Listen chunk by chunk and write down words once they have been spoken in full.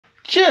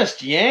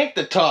Just yank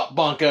the top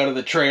bunk out of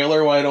the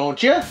trailer, why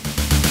don't you?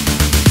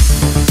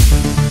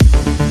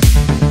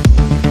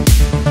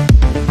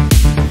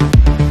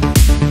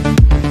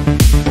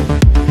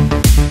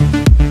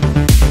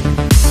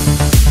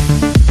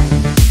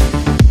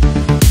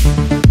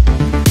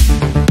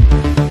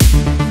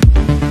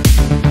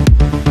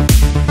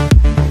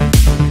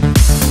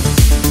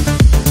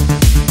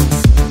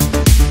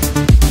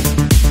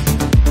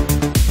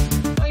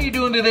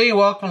 Today,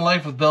 welcome to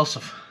Life with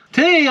BillSiff.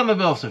 Today on the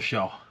BillSiff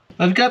Show,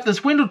 I've got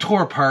this window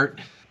tore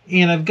apart,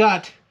 and I've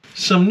got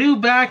some new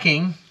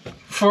backing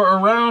for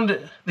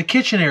around the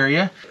kitchen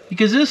area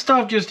because this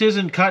stuff just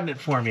isn't cutting it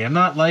for me. I'm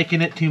not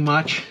liking it too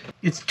much.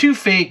 It's too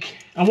fake.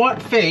 I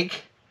want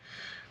fake,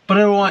 but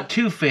I don't want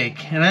too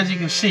fake. And as you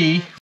can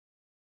see,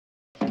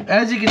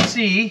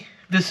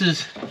 this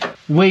is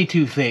way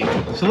too fake.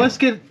 So let's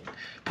get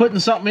putting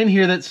something in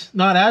here that's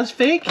not as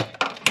fake.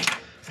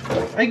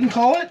 I can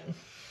call it.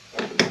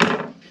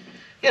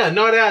 Yeah,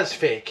 not as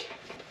fake.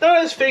 Not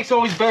as fake's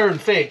always better than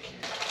fake.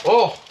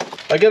 Oh,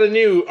 I got a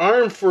new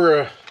arm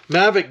for a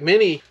Mavic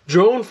Mini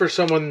drone for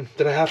someone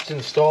that I have to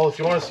install. If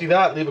you want to see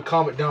that, leave a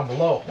comment down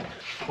below.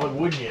 Why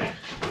wouldn't you?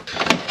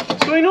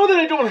 So I know that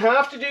I don't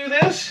have to do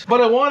this, but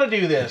I want to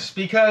do this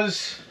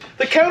because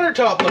the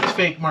countertop looks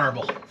fake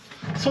marble.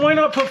 So why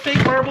not put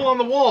fake marble on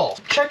the wall?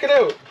 Check it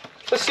out.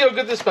 Let's see how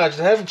good this matches.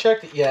 I haven't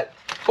checked it yet.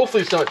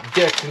 Hopefully it's not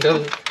dicked and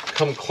doesn't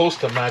come close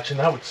to matching.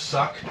 That would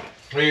suck.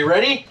 Are you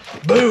ready?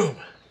 Boom!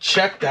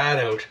 Check that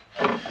out.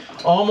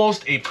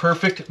 Almost a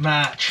perfect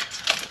match.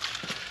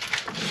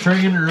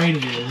 Friggin' right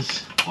it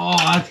is. Oh,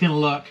 that's gonna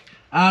look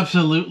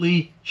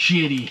absolutely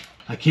shitty.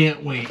 I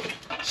can't wait.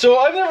 So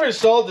I've never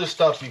installed this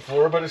stuff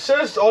before, but it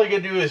says all you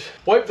gotta do is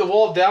wipe the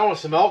wall down with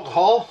some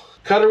alcohol,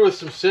 cut her with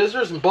some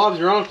scissors, and Bob's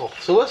your uncle.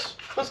 So let's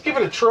give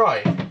it a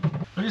try.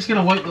 I'm just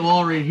gonna wipe the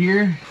wall right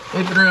here,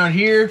 wipe it around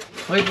here,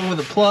 wipe it with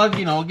a plug,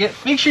 you know,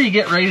 make sure you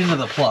get right into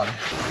the plug.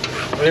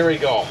 There we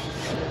go.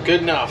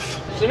 Good enough.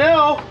 So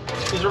now,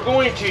 is we're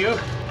going to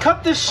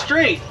cut this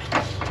straight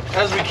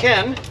as we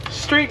can,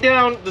 straight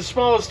down the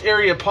smallest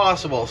area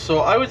possible. So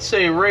I would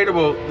say right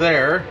about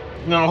there.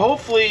 Now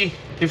hopefully,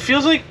 it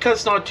feels like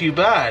cut's not too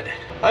bad.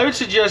 I would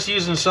suggest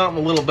using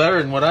something a little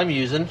better than what I'm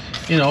using,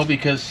 you know,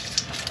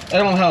 because I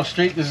don't know how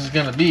straight this is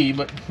gonna be,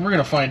 but we're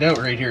gonna find out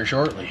right here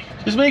shortly.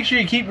 Just make sure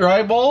you keep your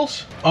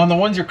eyeballs on the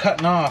ones you're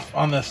cutting off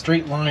on the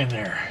straight line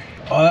there.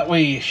 Oh, that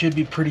way you should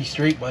be pretty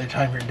straight by the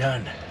time you're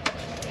done.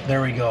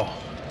 There we go.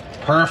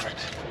 Perfect.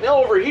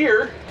 Now over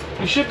here,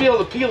 you should be able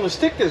to peel and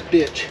stick this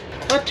bitch.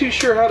 Not too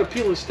sure how to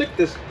peel and stick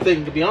this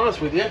thing, to be honest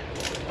with you.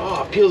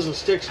 Oh, it peels and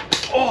sticks.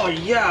 Oh,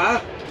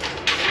 yeah.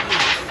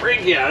 Oh,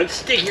 frig yeah, let's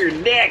stick your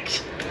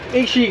necks.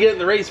 Make sure you get in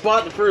the right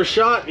spot the first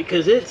shot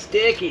because it's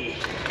sticky.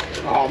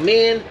 Oh,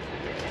 man.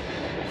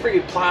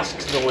 Friggin'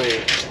 plastic's in the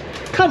way.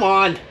 Come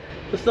on.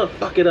 Let's not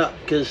fuck it up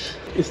because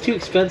it's too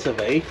expensive,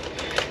 eh?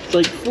 It's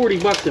like 40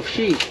 bucks a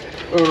sheet.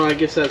 Oh, no, I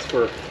guess that's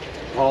for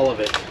all of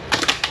it.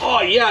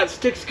 Oh yeah, it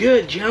sticks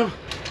good, Jim.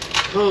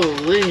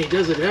 Holy,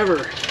 does it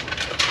ever.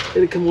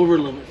 It'll come over a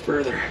little bit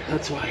further.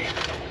 That's why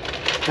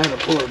I had to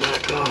pull her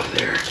back off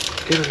there.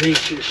 Gotta make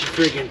sure she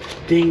friggin'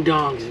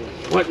 ding-dongs and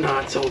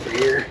whatnots over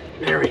here.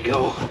 There we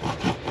go.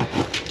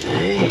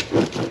 Hey,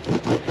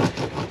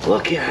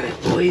 look at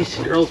it, boys,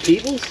 girls,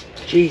 peoples.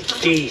 She's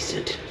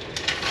decent.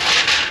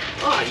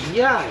 Oh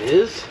yeah, it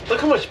is.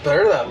 Look how much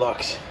better that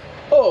looks.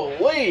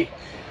 Holy,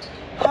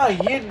 how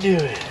you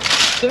doing?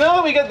 So now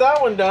that we got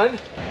that one done,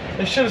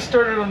 I should have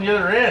started on the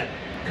other end,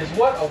 because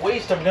what a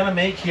waste I'm gonna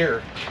make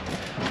here.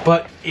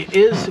 But it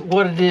is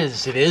what it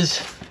is. It is.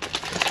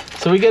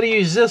 So we got to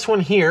use this one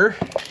here,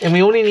 and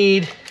we only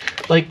need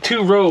like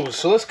 2 rows.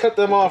 So let's cut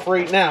them off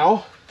right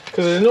now,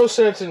 because there's no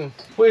sense in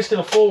wasting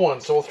a full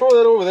one. So we'll throw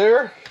that over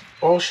there.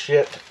 Oh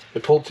shit! I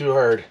pulled too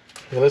hard.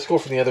 Okay, let's go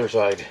from the other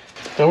side.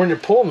 Now when you're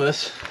pulling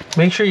this,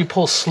 make sure you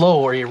pull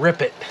slow or you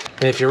rip it.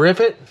 And if you rip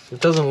it,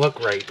 it doesn't look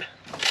right.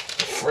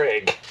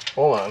 Frig.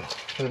 Hold on.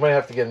 We might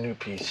have to get a new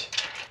piece.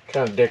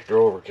 Kind of dicked her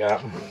over,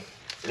 Captain.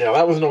 Yeah,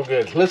 that was no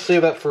good. Let's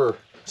save that for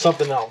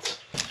something else.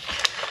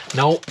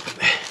 Nope.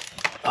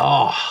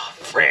 Oh,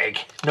 frig.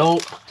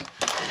 Nope.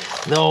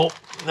 Nope.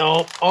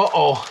 Nope.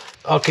 Uh-oh.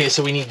 Okay,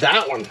 so we need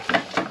that one.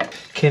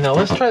 Okay, now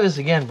let's try this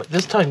again, but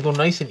this time go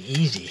nice and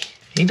easy.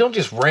 You don't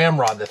just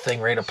ramrod the thing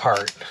right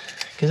apart,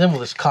 because then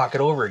we'll just cock it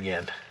over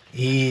again.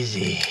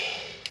 Easy.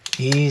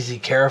 Easy,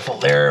 careful.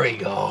 There we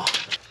go.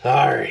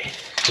 All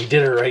right. We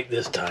did it right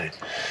this time.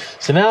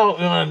 So now what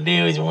we want to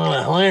do is we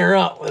want to line her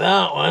up with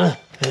that one.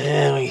 And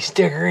then we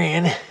stick her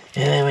in. And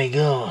then we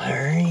go. How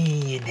are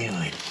you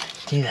doing?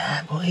 See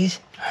that,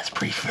 boys? That's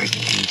pretty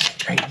freaking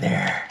decent right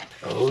there.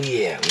 Oh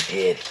yeah, we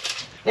did.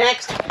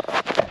 Next.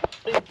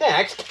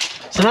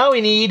 Next. So now we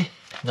need,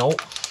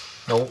 nope,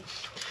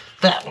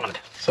 that one.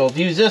 So we'll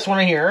use this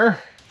one here.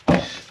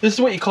 This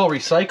is what you call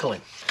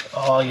recycling.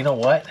 Oh, you know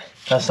what?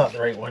 That's not the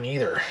right one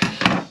either.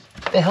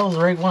 What the hell's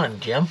the right one,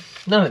 Jim?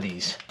 None of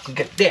these. We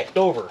got dicked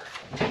over.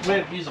 We might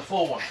have to use a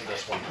full one for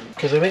this one,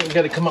 because I think we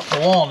got to come up the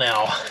wall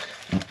now.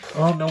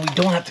 Oh no, we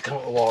don't have to come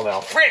up the wall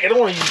now. Frick, I don't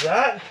want to use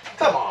that.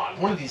 Come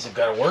on, one of these have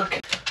got to work.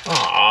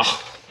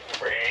 Aw,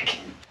 frig.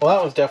 Well,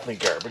 that was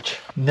definitely garbage.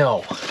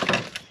 No.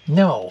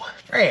 No.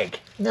 Frig.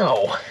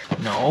 No.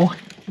 No.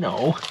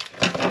 No.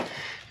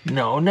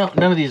 No, no,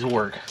 none of these will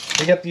work.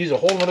 I have to use a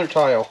whole nother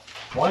tile.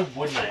 Why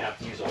wouldn't I have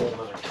to use a whole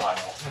nother tile?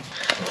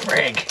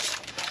 Frig.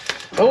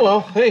 Oh well,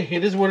 hey,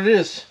 it is what it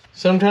is.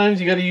 Sometimes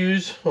you gotta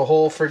use a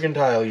whole friggin'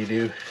 tile, you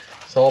do.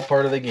 It's all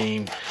part of the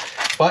game.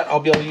 But I'll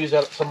be able to use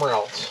that somewhere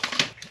else.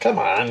 Come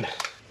on.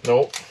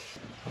 Nope.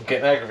 I'm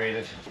getting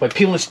aggravated. My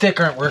peel and stick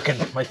aren't working.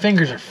 My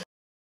fingers are...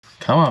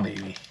 Come on,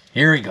 baby.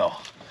 Here we go.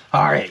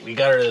 Alright, we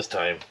got her this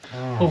time.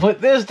 We'll put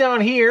this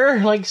down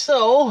here, like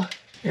so.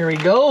 Here we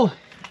go.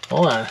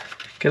 Hold on.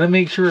 Gotta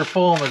make sure we're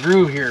full in the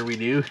groove here, we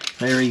do.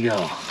 There we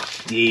go.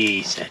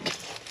 Decent.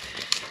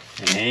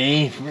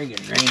 Hey,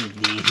 friggin'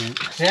 right,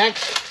 decent.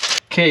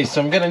 Next. Okay,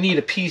 so I'm gonna need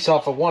a piece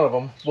off of one of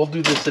them. We'll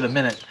do this in a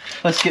minute.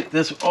 Let's get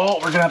this. Oh,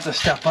 we're gonna have to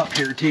step up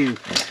here too.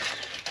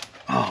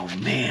 Oh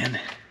man.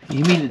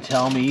 You mean to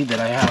tell me that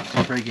I have to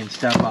friggin'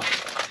 step up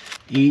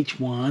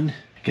each one?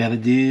 Gotta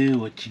do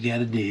what you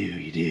gotta do,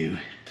 you do.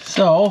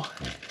 So,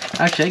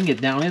 actually I can get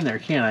down in there,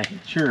 can't I?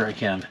 Sure I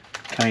can.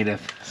 Kind of.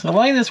 So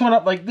line this one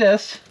up like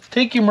this.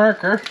 Take your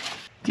marker,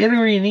 get her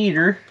where you need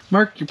her,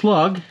 mark your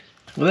plug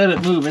without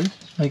it moving,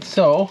 like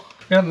so.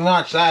 We're gonna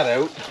notch that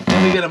out.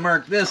 Then we gotta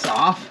mark this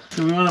off.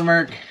 So we wanna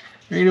mark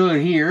right over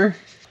here.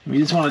 We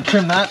just wanna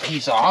trim that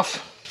piece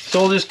off.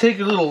 So we'll just take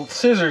a little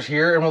scissors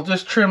here and we'll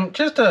just trim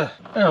just a,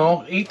 I don't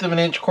know, 1/8 of an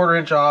inch, 1/4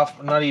 inch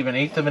off, not even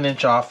 1/8 of an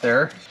inch off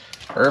there.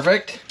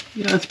 Perfect.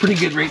 Yeah, that's pretty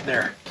good right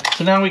there.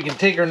 So now we can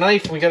take our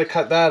knife and we gotta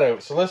cut that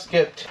out. So let's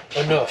get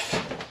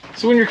enough.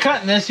 So when you're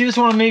cutting this, you just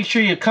want to make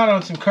sure you cut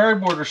on some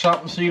cardboard or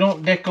something so you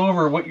don't dick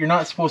over what you're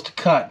not supposed to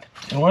cut.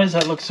 And why does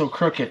that look so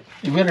crooked?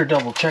 You better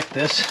double check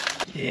this.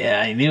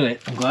 Yeah, I knew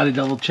it. I'm glad I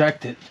double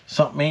checked it.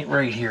 Something ain't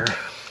right here.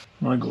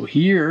 I'm gonna go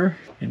here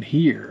and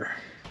here.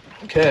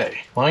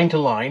 Okay, line to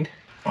line,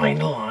 line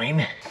to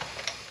line.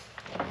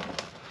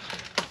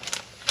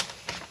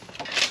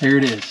 There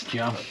it is,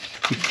 Jim.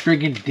 You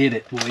friggin' did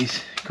it,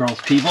 boys, girls,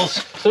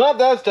 peoples. So now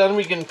that's done,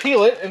 we can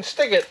peel it and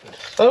stick it.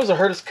 That was the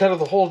hardest cut of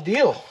the whole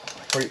deal.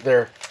 Right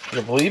there.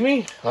 You believe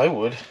me? I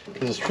would.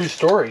 Because it's a true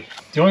story.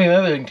 The only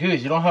other thing too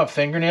is you don't have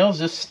fingernails,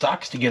 this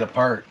sucks to get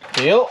apart.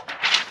 Peel.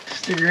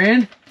 Stick her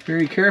in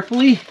very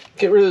carefully.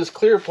 Get rid of this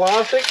clear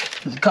plastic.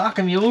 It's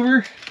cocking me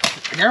over.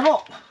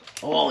 Careful.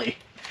 Holy.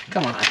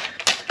 Come on.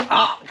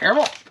 Ah,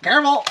 careful.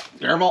 Careful.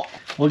 Careful.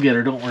 We'll get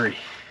her, don't worry.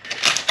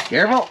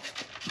 Careful.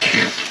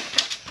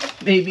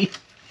 Maybe.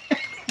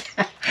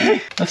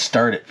 Let's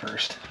start it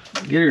first.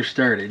 Get her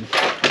started.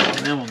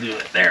 And then we'll do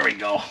it. There we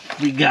go.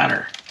 We got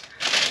her.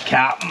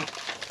 Captain.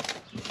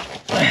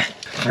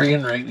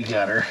 Friggin' right, we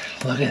got her.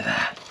 Look at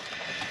that.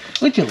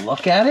 Would you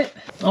look at it?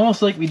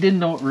 Almost like we didn't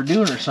know what we're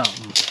doing or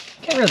something.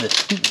 Get rid of this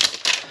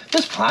stupid.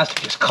 This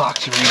plastic just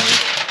cocks your ears.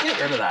 Get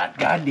rid of that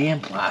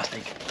goddamn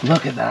plastic.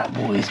 Look at that,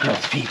 boys,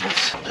 girls,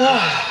 peoples.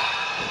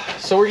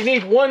 So we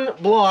need one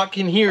block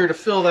in here to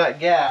fill that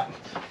gap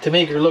to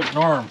make her look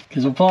normal.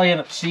 Because we'll probably end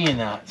up seeing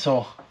that.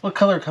 So what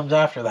color comes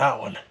after that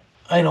one?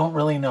 I don't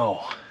really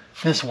know.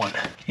 This one.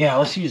 Yeah,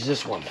 let's use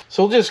this one.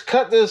 So we'll just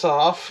cut this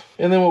off,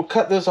 and then we'll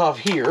cut this off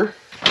here.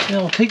 And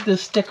then we'll take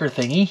this sticker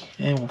thingy,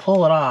 and we'll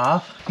pull it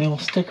off, and we'll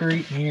stick her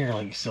right in here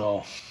like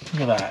so.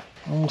 Look at that.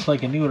 Almost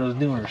like I knew what I was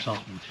doing or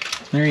something.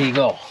 There you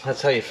go.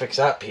 That's how you fix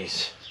that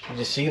piece. Did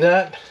you see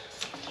that?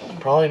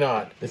 Probably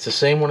not. It's the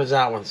same one as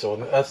that one, so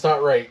that's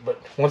not right.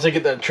 But once I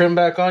get that trim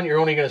back on, you're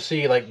only going to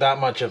see like that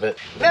much of it.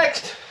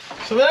 Next!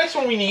 So the next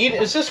one we need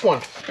is this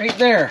one, right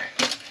there.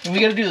 And we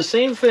got to do the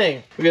same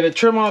thing. We got to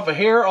trim off a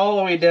hair all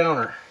the way down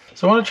her.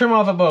 So I want to trim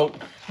off about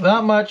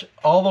that much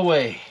all the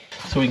way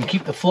so we can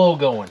keep the flow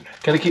going.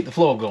 Got to keep the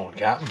flow going,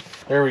 Captain.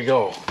 There we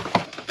go.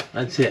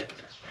 That's it.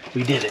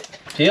 We did it.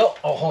 Peel.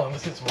 Oh, hold on.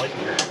 Let's get some light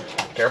here.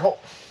 Careful.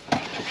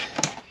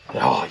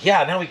 Oh,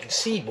 yeah. Now we can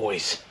see,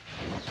 boys.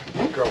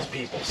 Girls,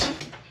 peoples.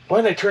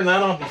 Why didn't I turn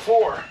that on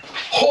before?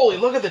 Holy,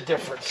 look at the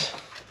difference.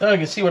 Now I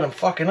can see what I'm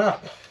fucking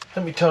up.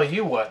 Let me tell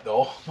you what,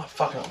 though. I'm not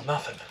fucking up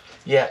nothing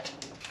yet.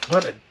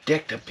 What a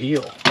dick to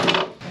peel.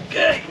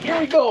 Okay, here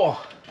we go.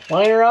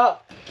 Line her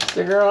up,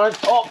 stick her on.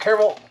 Oh,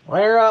 careful.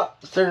 Line her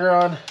up, stick her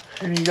on.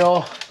 There you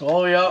go. Go all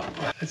the way up.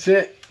 That's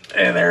it.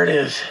 And there it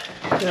is.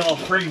 Then I'll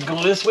friggin'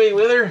 go this way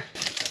with her.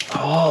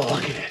 Oh,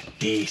 look at it.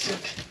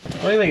 Decent.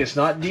 The only thing that's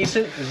not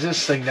decent is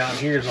this thing down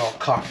here is all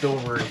cocked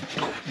over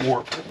and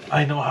warped.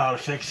 I know how to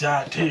fix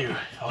that too.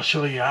 I'll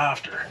show you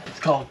after. It's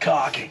called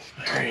caulking.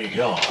 There you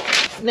go.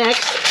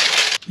 Next.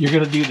 You're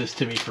gonna do this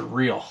to me for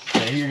real.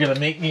 Okay? You're gonna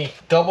make me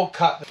double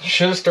cut.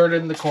 Should have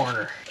started in the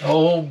corner.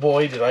 Oh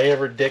boy, did I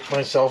ever dick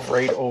myself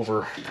right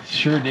over.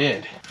 Sure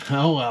did.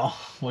 Oh well,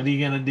 what are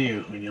you gonna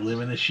do when you live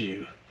in a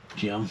shoe,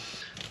 Jim?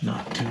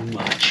 Not too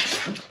much.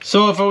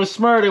 So if I was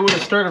smart, I would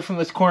have started from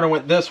this corner and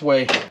went this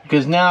way,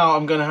 because now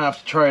I'm gonna have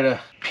to try to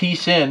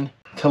piece in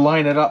to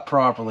line it up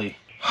properly.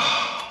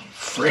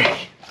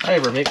 Frick. I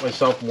ever make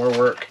myself more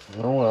work.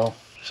 Oh well.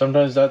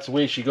 Sometimes that's the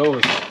way she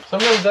goes.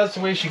 Sometimes that's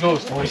the way she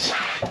goes, boys.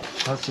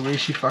 That's the way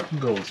she fucking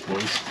goes,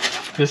 boys.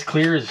 This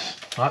clear is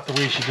not the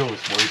way she goes,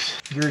 boys.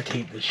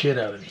 Irritate the shit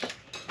out of me.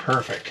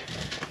 Perfect.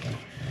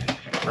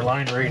 We're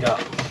lined right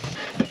up.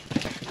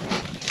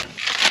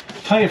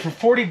 Tell you, for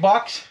 40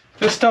 bucks,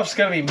 this stuff's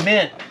gonna be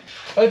mint.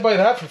 I'd buy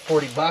that for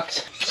 40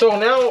 bucks. So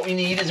now what we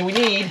need is we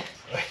need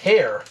a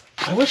hair.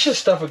 I wish this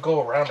stuff would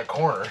go around the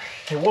corner.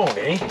 It won't,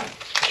 eh?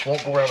 It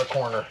won't go around the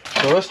corner.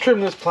 So let's trim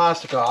this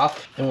plastic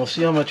off and we'll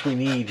see how much we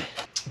need.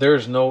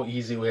 There's no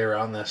easy way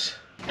around this.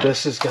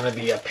 This is gonna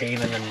be a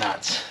pain in the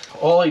nuts.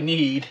 All I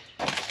need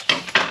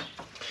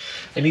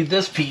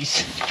this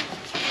piece.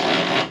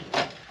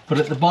 But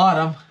at the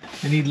bottom,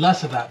 I need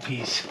less of that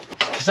piece.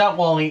 Because that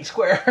wall ain't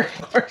square.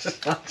 Of course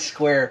it's not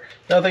square.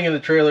 Nothing in the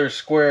trailer is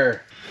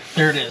square.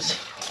 There it is.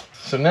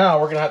 So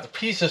now we're gonna have to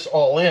piece this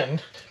all in,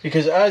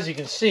 because as you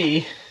can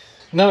see,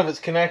 none of it's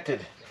connected.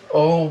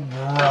 Oh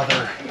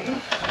brother,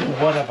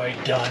 what have I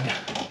done?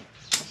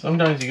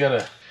 Sometimes you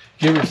gotta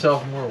give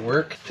yourself more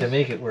work to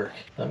make it work.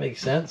 That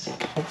makes sense?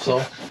 Hope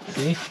so.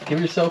 See, give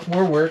yourself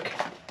more work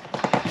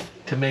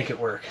to make it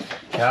work.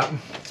 Captain.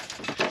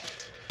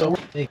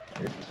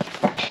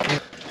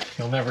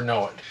 You'll never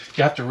know it.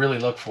 You have to really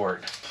look for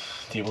it.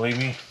 Do you believe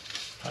me?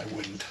 I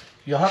wouldn't.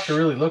 You'll have to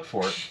really look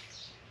for it.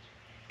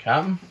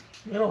 Captain,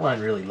 I don't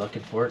mind really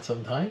looking for it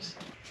sometimes.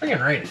 Freaking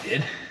right I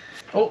did.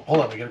 Oh,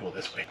 hold on, we gotta go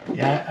this way.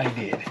 Yeah, I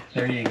did.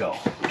 There you go,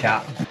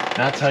 Captain.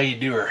 That's how you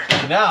do her.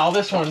 Now,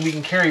 this one we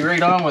can carry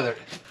right on with it.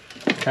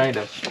 Kind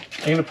of.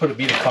 I'm gonna put a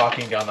bead of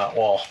caulking down that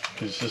wall,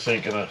 because this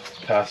ain't gonna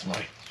pass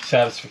my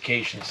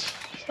satisfications.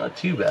 It's not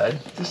too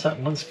bad. Just that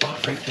one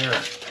spot right there.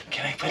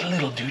 Can I put a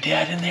little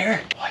doodad in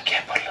there? Oh, I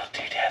can't put a little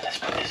doodad. Let's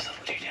put this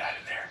little doodad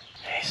in there.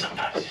 Hey,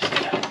 sometimes you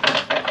just gotta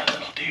put a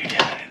little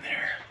doodad in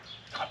there.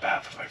 Not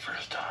bad for my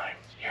first time.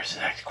 Here's the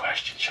next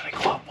question. Should I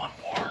go up one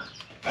more?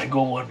 If I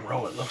go one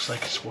row, it looks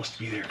like it's supposed to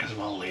be there because of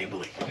all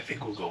labeling. I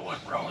think we'll go one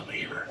row and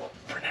leave her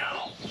for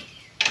now.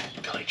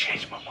 Until I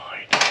change my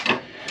mind.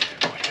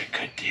 Which I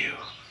could do.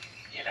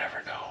 You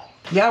never know.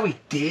 Yeah, we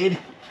did.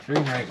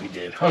 Very right, we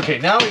did. Okay,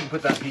 now we can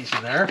put that piece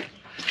in there.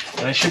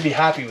 And I should be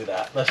happy with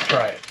that. Let's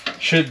try it.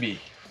 Should be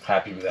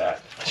happy with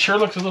that. It sure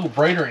looks a little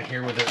brighter in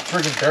here with the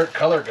friggin' dark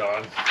color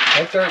gone.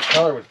 That dark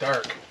color was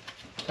dark.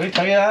 Did I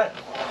tell you that?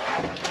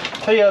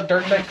 Tell you how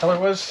dark that color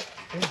was?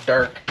 It was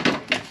dark.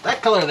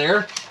 That color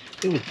there,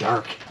 it was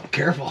dark.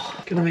 Careful.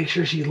 Gotta make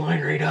sure she's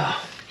lined right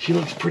up. She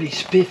looks pretty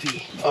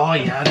spiffy. Oh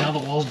yeah, now the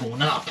wall's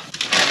going up.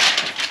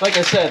 Like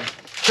I said,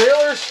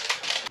 trailers,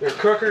 they're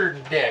crooker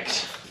than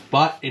dicks.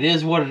 But it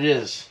is what it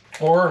is.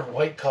 Or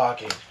white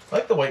caulking. I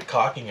like the white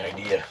caulking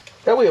idea.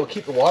 That way it'll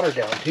keep the water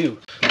down too.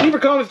 Leave your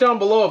comments down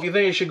below if you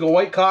think I should go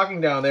white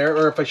caulking down there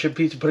or if I should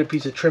put a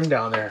piece of trim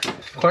down there.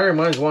 Inquiring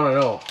minds want to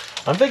know.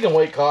 I'm thinking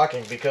white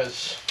caulking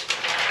because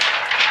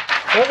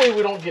that way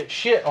we don't get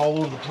shit all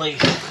over the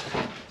place.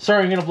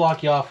 Sorry, I'm going to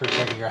block you off for a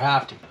second here. I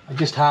have to. I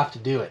just have to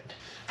do it.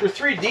 We're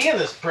 3D in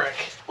this brick.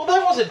 Well,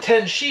 that wasn't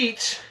 10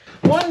 sheets.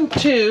 1,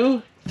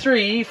 2,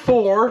 3,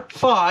 4,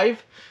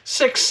 5,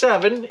 6,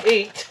 7,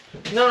 8,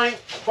 9.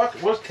 Fuck,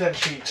 it was 10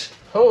 sheets.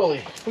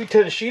 Holy, we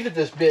 10 sheeted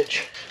this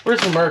bitch.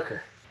 Where's the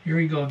marker? Here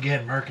we go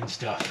again, marking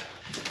stuff.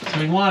 So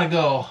we want to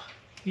go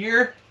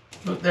here,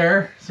 up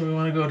there. So we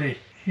want to go to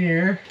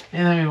here.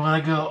 And then we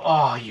want to go,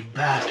 oh, you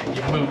bastard,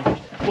 you moved.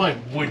 Why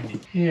wouldn't you?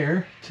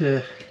 Here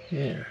to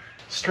here.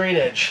 Straight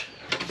edge.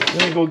 I'm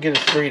gonna go get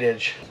a straight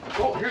edge.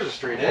 Oh, here's a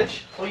straight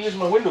edge. I'll use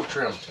my window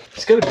trim.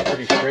 It's gotta be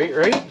pretty straight,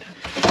 right?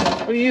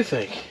 What do you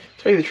think?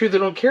 Tell you the truth, I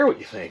don't care what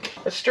you think.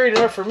 That's straight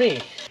enough for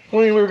me. The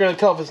only way we're gonna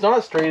tell if it's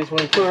not straight is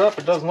when we put it up,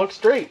 it doesn't look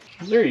straight.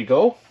 There you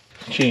go.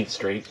 She ain't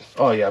straight.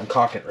 Oh yeah, I'm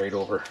cocking it right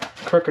over.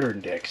 Crookeder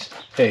than dicks.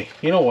 Hey,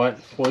 you know what,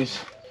 boys?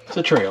 It's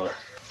a trailer.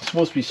 It's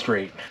supposed to be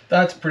straight.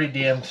 That's pretty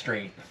damn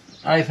straight.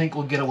 I think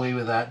we'll get away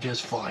with that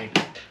just fine.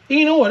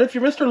 You know what, if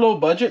you're Mr. Low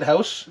Budget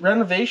house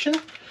renovation,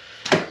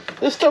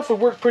 this stuff would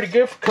work pretty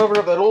good for covering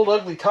up that old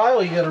ugly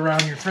tile you got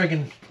around your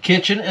friggin'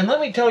 kitchen. And let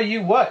me tell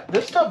you what,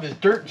 this stuff is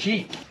dirt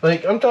cheap.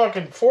 Like, I'm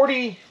talking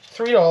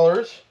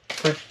 $43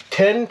 for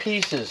 10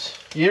 pieces.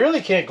 You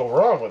really can't go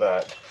wrong with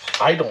that,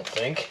 I don't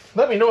think.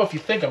 Let me know if you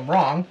think I'm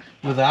wrong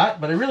with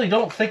that, but I really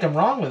don't think I'm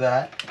wrong with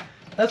that.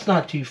 That's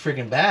not too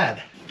friggin'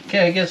 bad.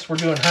 Okay, I guess we're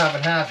doing half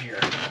and half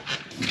here.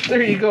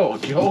 There you go,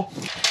 Joe.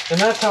 And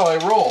that's how I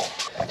roll.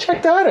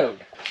 Check that out.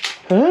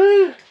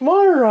 Huh?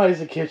 Modernize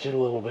the kitchen a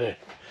little bit.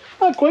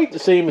 Not quite the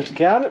same as the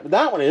cabinet, but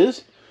that one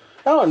is.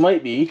 That one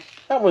might be.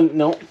 That one,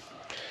 no.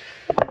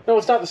 No,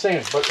 it's not the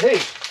same. But hey,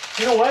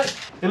 you know what?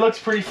 It looks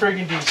pretty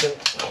friggin' decent.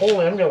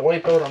 Holy, I'm gonna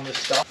wipe out on this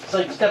stuff. It's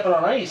like stepping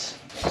on ice.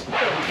 You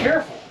gotta be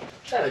careful.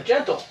 Kind of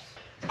gentle.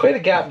 Quite a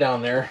gap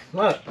down there.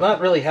 Not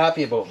really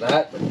happy about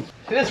that, but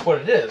it is what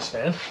it is,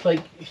 man.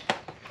 Like,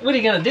 what are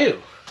you gonna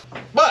do?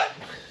 But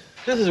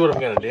this is what I'm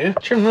gonna do.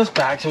 Trim this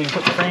back so we can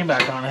put the frame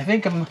back on. I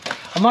think I'm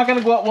not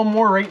gonna go out one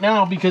more right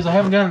now because I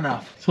haven't got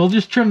enough. So we'll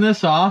just trim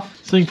this off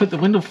so you can put the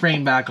window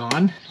frame back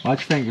on.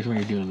 Watch your fingers when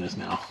you're doing this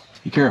now.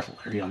 Be careful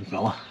there, young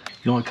fella.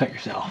 You don't want to cut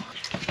yourself.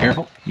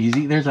 Careful.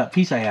 Easy. There's that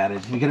piece I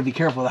added. You gotta be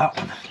careful of that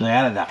one. I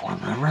added that one,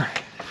 remember?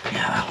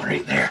 Yeah, that one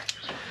right there.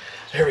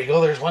 There we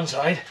go. There's one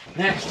side.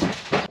 Next.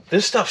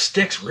 This stuff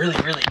sticks really,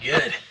 really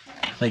good.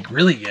 Like,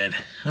 really good.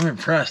 I'm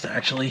impressed,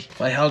 actually,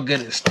 by how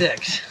good it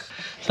sticks.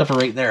 except for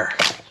right there.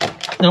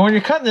 Now when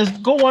you're cutting this,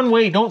 go one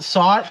way. Don't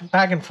saw it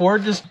back and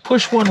forth. Just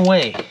push one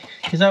way,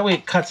 because that way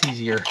it cuts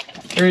easier.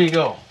 There you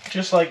go,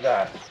 just like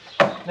that.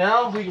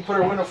 Now we can put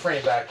our window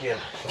frame back in.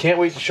 Can't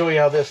wait to show you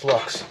how this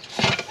looks.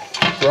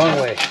 Wrong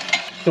way.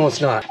 No,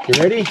 it's not.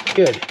 You ready?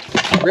 Good.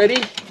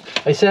 Ready?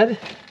 I said.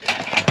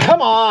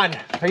 Come on.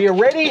 Are you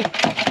ready?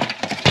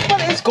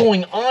 What is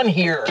going on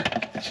here?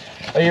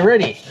 Are you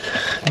ready?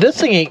 This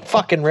thing ain't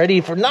fucking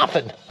ready for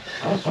nothing.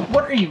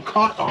 What are you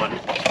caught on?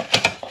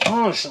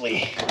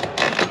 Honestly.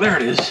 There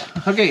it is.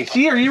 Okay,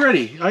 see, are you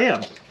ready? I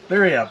am.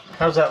 There I am.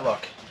 How's that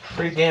look?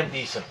 Pretty damn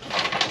decent.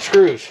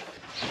 Screws.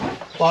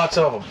 Lots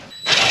of them.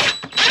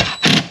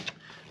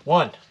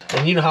 One.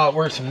 And you know how it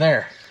works from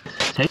there.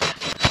 Okay.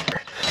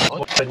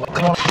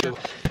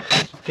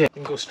 You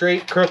can go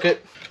straight, crooked,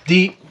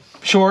 deep,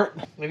 short,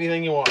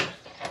 anything you want.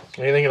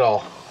 Anything at all.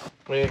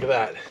 What do you think of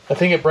that? I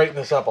think it brightened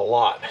this up a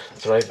lot.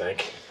 That's what I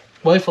think.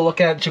 Wife will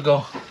look at it, she'll go,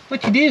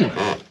 "What you do?"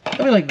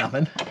 I'll be like,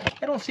 "Nothing.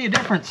 I don't see a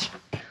difference."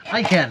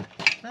 I can.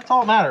 That's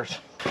all that matters.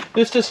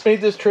 This just made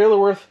this trailer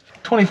worth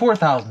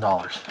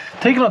 $24,000.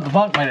 Taking out the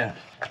bunk might have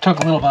took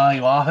a little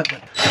value off it,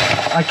 but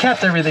I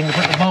kept everything to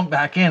put the bunk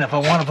back in if I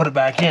want to put it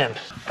back in.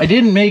 I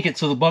didn't make it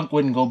so the bunk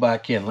wouldn't go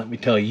back in, let me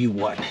tell you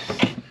what.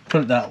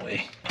 Put it that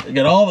way. I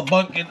got all the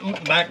bunk in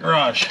the back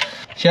garage.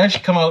 She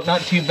actually come out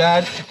not too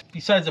bad,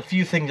 besides a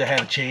few things I had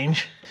to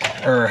change,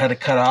 or had to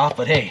cut off,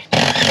 but hey.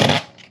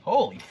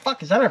 Holy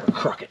fuck, is that ever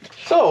crooked?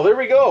 So, there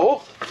we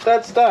go.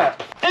 That's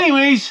that.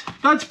 Anyways,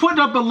 that's putting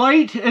up a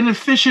light and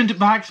efficient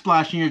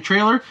backsplash in your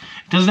trailer.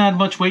 It doesn't add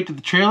much weight to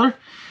the trailer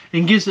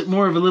and gives it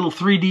more of a little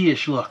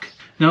 3D-ish look.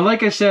 Now,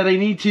 like I said, I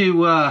need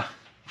to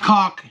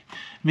caulk,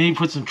 maybe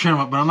put some trim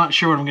up, but I'm not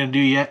sure what I'm going to do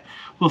yet.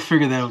 We'll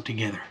figure that out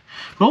together.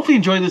 But hopefully you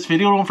enjoyed this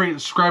video. Don't forget to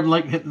subscribe,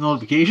 like, and hit the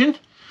notification.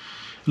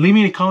 Leave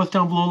me any comments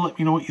down below and let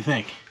me know what you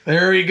think.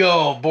 There we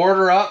go.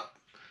 Border up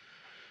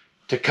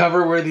to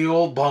cover where the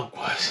old bunk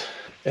was.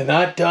 And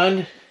that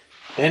done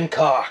and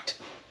caulked.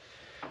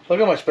 Look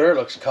how much better it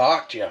looks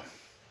caulked, Jim.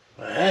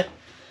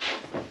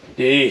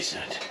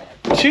 Decent.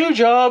 2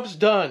 jobs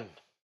done.